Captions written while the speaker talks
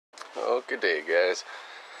Oh, good day, guys.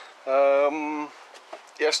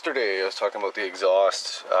 Yesterday I was talking about the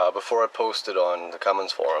exhaust. Before I posted on the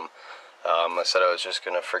Cummins forum, I said I was just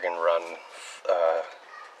gonna friggin' run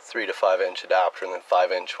 3 to 5 inch adapter and then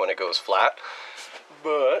 5 inch when it goes flat.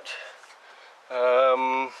 But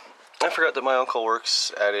I forgot that my uncle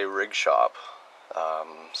works at a rig shop,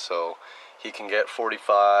 so he can get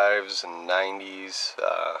 45s and 90s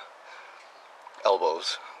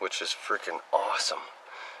elbows, which is freaking awesome.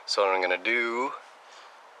 So what I'm gonna do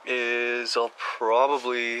is I'll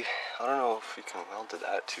probably, I don't know if you can weld to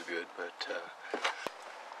that too good, but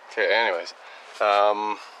okay, anyways,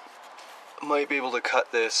 might be able to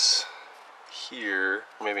cut this here,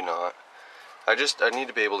 maybe not. I need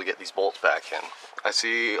to be able to get these bolts back in. I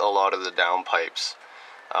see a lot of the downpipes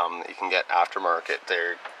that you can get aftermarket.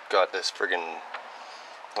 They're got this friggin',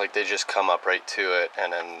 like, they just come up right to it,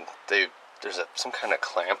 and then there's some kind of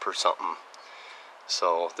clamp or something.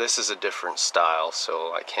 So this is a different style,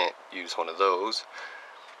 so I can't use one of those.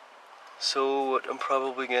 So what I'm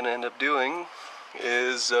probably going to end up doing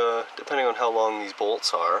is, depending on how long these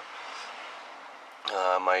bolts are,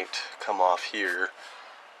 I might come off here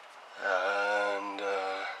and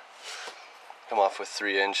come off with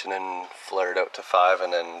 3 inch and then flare it out to 5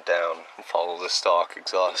 and then down and follow the stock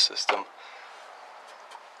exhaust system.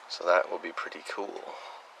 So that will be pretty cool.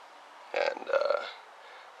 And I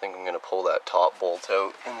think I'm going to pull that top bolt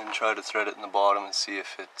out and then try to thread it in the bottom and see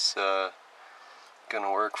if it's going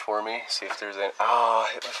to work for me. See if there's any... Ah,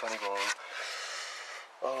 I hit my funny bone.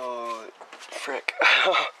 Oh, frick.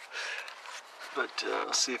 But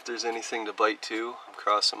I'll see if there's anything to bite to. I'm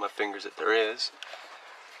crossing my fingers that there is.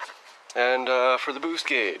 And for the boost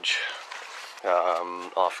gauge,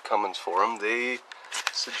 off Cummins forum, they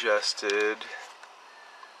suggested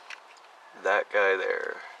that guy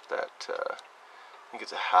there, that I think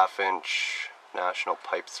it's a 1/2 inch national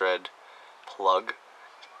pipe thread plug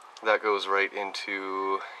that goes right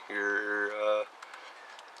into your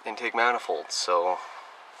intake manifold. So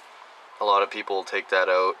a lot of people take that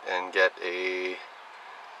out and get a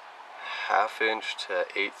 1/2 inch to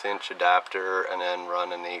 1/8 inch adapter and then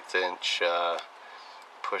run an 1/8 inch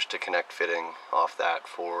push to connect fitting off that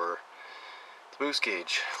for the boost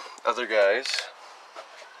gauge. Other guys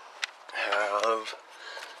have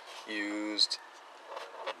used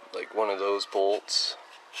like one of those bolts,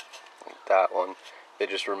 like that one. They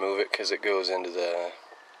just remove it because it goes into the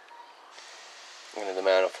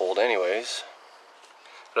manifold anyways.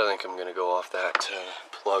 But I think I'm gonna go off that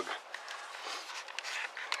plug.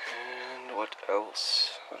 And what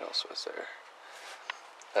else? What else was there?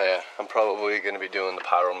 Oh yeah, I'm probably gonna be doing the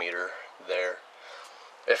pyrometer there.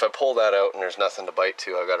 If I pull that out and there's nothing to bite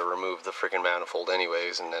to, I've got to remove the freaking manifold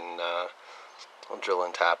anyways, and then I'll drill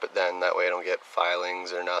and tap it then. That way I don't get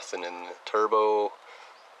filings or nothing in the turbo,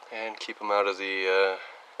 and keep them out of the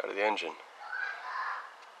engine.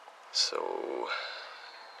 So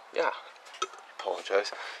yeah,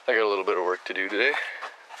 apologize. I got a little bit of work to do today.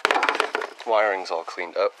 Wiring's all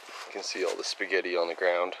cleaned up. You can see all the spaghetti on the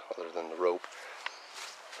ground, other than the rope.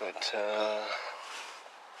 But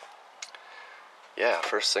yeah,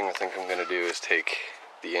 first thing I think I'm gonna do is take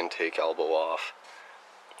the intake elbow off,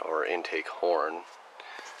 or intake horn,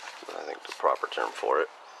 I think the proper term for it,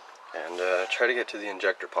 and try to get to the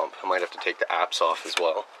injector pump. I might have to take the apps off as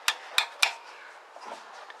well.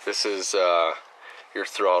 This is your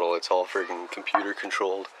throttle. It's all friggin' computer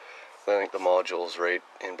controlled. I think the module's right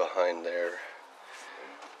in behind there.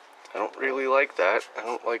 I don't really like that. I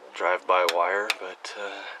don't like drive-by-wire, but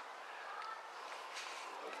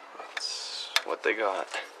that's what they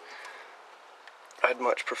got. I'd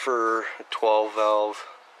much prefer a 12 valve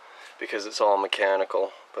because it's all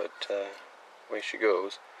mechanical, but way she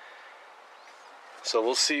goes. So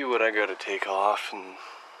we'll see what I gotta take off, and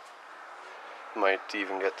might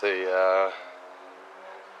even get the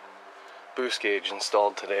boost gauge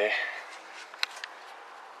installed today.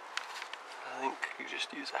 I think you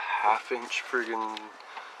just use a 1/2 inch friggin'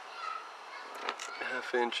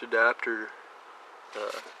 1/2 inch adapter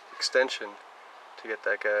extension to get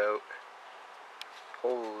that guy out.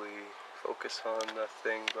 Holy, focus on the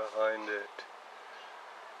thing behind it.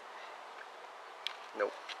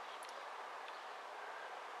 Nope.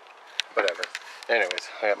 Whatever. Anyways,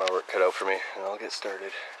 I got my work cut out for me, and I'll get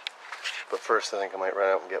started. But first I think I might run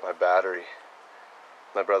out and get my battery.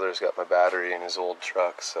 My brother's got my battery in his old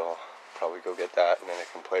truck, so I'll probably go get that, and then I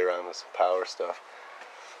can play around with some power stuff.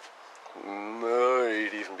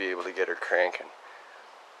 Might even be able to get her cranking.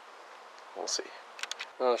 We'll see.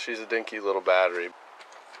 Well, she's a dinky little battery.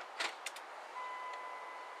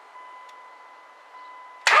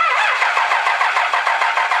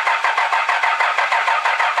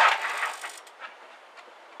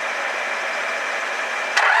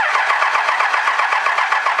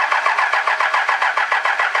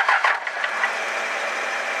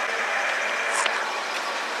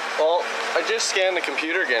 just scanned the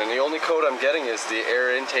computer again, and the only code I'm getting is the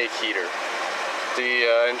air intake heater.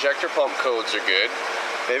 The injector pump codes are good.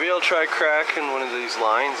 Maybe I'll try cracking one of these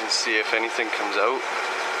lines and see if anything comes out.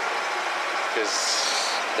 Because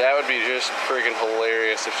that would be just friggin'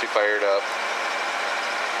 hilarious if she fired up.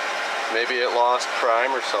 Maybe it lost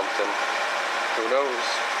prime or something. Who knows?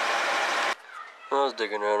 I was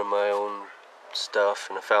digging around in my own stuff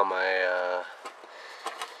and I found my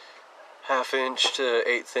 1/2 inch to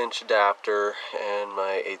 1/8 inch adapter and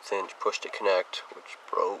my 1/8 inch push to connect, which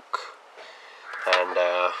broke. And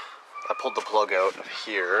I pulled the plug out of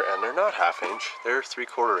here, and they're not 1/2 inch, they're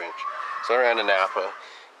 3/4 inch. So I ran to Napa,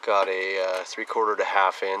 got a 3/4 to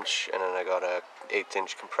 1/2 inch, and then I got a 1/8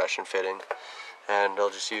 inch compression fitting. And I'll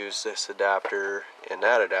just use this adapter and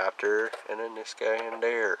that adapter, and then this guy in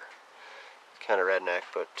there. Kind of redneck,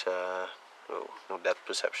 but no depth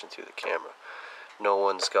perception through the camera. No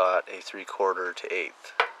one's got a 3/4 to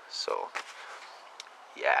 1/8, so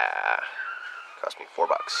yeah, cost me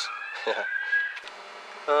 $4.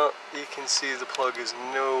 Well, you can see the plug is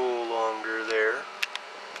no longer there,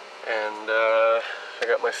 and I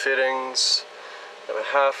got my fittings. Got my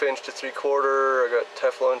 1/2 inch to 3/4. I got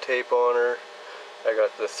Teflon tape on her. I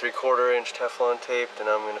got the 3/4 inch Teflon taped, and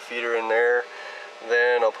I'm gonna feed her in there.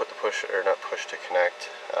 Then I'll put the push, or not push to connect,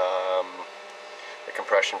 the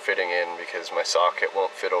compression fitting in, because my socket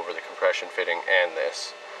won't fit over the compression fitting and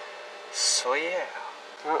this. So yeah.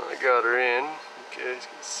 Well, I got her in. You guys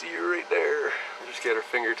can see her right there. I'll just get her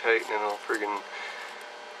finger tight and then I'll friggin'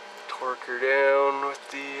 torque her down with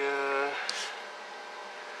the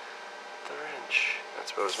wrench.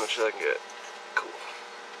 That's about as much as I can get. Cool.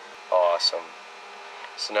 Awesome.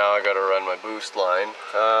 So now I gotta run my boost line.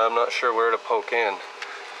 I'm not sure where to poke in.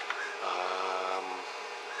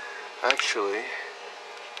 Actually,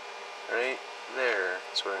 right there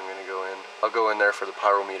is where I'm gonna go in. I'll go in there for the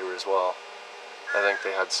pyrometer as well. I think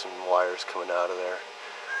they had some wires coming out of there.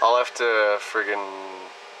 I'll have to friggin',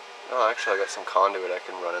 oh, actually I got some conduit I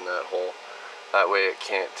can run in that hole. That way it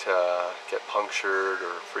can't get punctured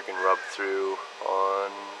or friggin' rubbed through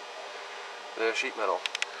on the sheet metal.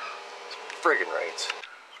 It's friggin' right.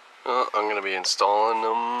 Well, I'm gonna be installing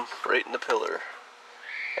them right in the pillar.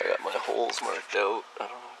 I got my holes marked out. I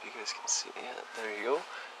don't know if you guys can see it. There you go.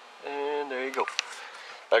 And there you go.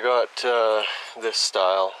 I got this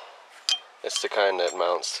style. It's the kind that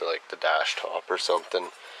mounts to like the dash top or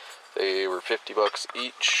something. They were $50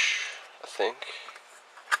 each, I think.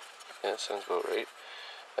 Yeah, sounds about right.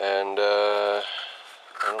 And I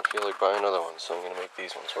don't feel like buying another one, so I'm gonna make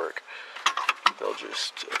these ones work. They'll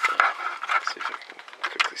just see if I can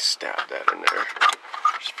quickly stab that in there,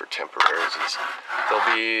 just for temporarities. They'll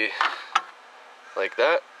be like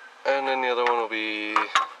that, and then the other one will be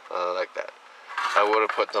like that. I would have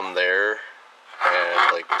put them there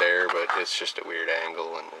and like there, but it's just a weird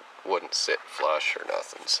angle and it wouldn't sit flush or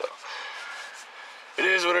nothing, so it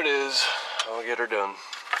is what it is. I'll get her done.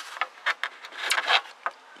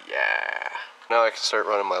 Yeah. Now I can start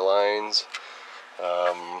running my lines.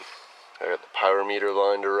 I got the pyrometer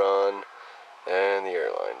line to run and the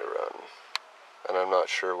air line to run. And I'm not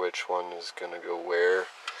sure which one is gonna go where.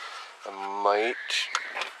 I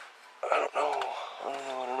don't know.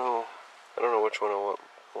 I don't know which one I want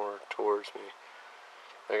more towards me.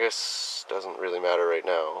 I guess it doesn't really matter right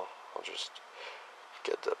now. I'll just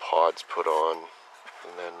get the pods put on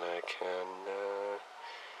and then I can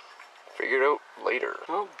figure it out later.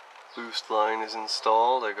 Well, boost line is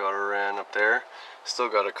installed. I got her ran up there. Still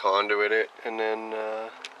got a conduit it, and then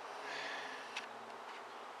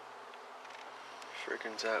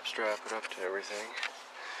freaking zap strap it up to everything.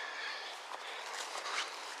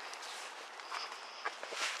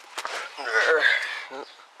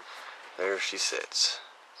 There she sits.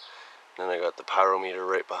 Then I got the pyrometer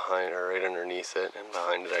right behind her, right underneath it, and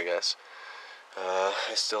behind it I guess.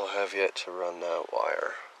 I still have yet to run that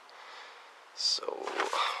wire. So,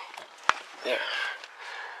 yeah.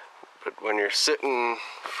 But when you're sitting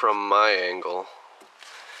from my angle,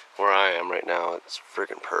 where I am right now, it's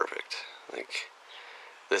freaking perfect. Like,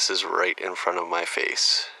 this is right in front of my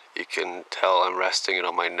face. You can tell I'm resting it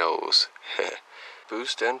on my nose.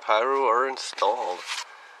 Boost and pyro are installed.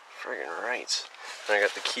 Friggin' right. And I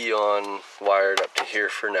got the key on wired up to here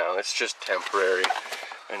for now. It's just temporary.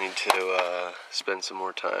 I need to spend some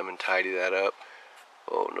more time and tidy that up.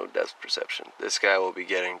 Oh, no depth perception. This guy will be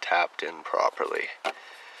getting tapped in properly. I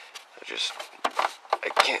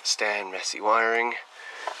can't stand messy wiring.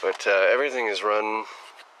 But everything is run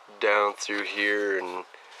down through here and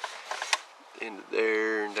into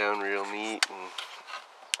there and down real neat. And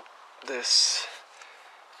this,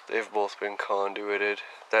 they've both been conduited.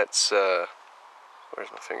 That's,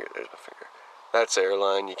 where's my finger? There's my finger. That's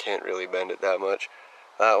airline, you can't really bend it that much.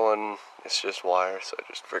 That one, it's just wire, so I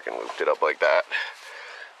just freaking looped it up like that.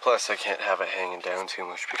 Plus, I can't have it hanging down too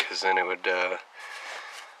much because then it would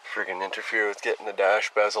freaking interfere with getting the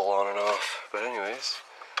dash bezel on and off. But anyways,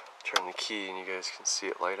 turn the key and you guys can see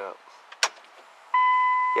it light up.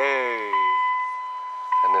 Yay!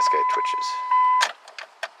 And this guy twitches.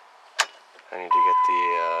 I need to get the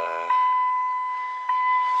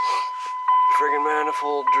friggin'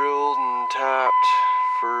 manifold drilled and tapped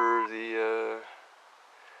for the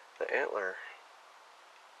antler.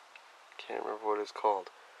 Can't remember what it's called.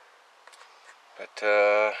 But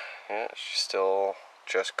yeah, she still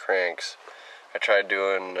just cranks. I tried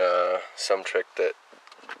doing some trick that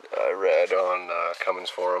I read on Cummins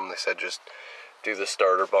forum. They said just do the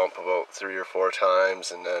starter bump about 3 or 4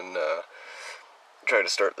 times and then try to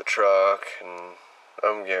start the truck, and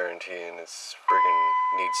I'm guaranteeing it's friggin'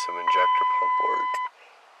 needs some injector pump work.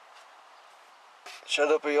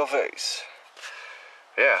 Shut up in your face.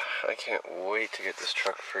 Yeah, I can't wait to get this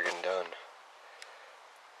truck friggin' done.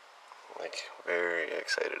 Like, very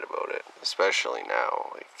excited about it, especially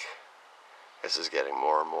now. Like, this is getting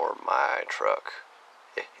more and more my truck.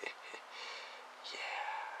 Yeah.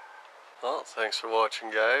 Well, thanks for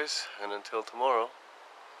watching, guys, and until tomorrow,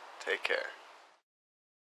 take care.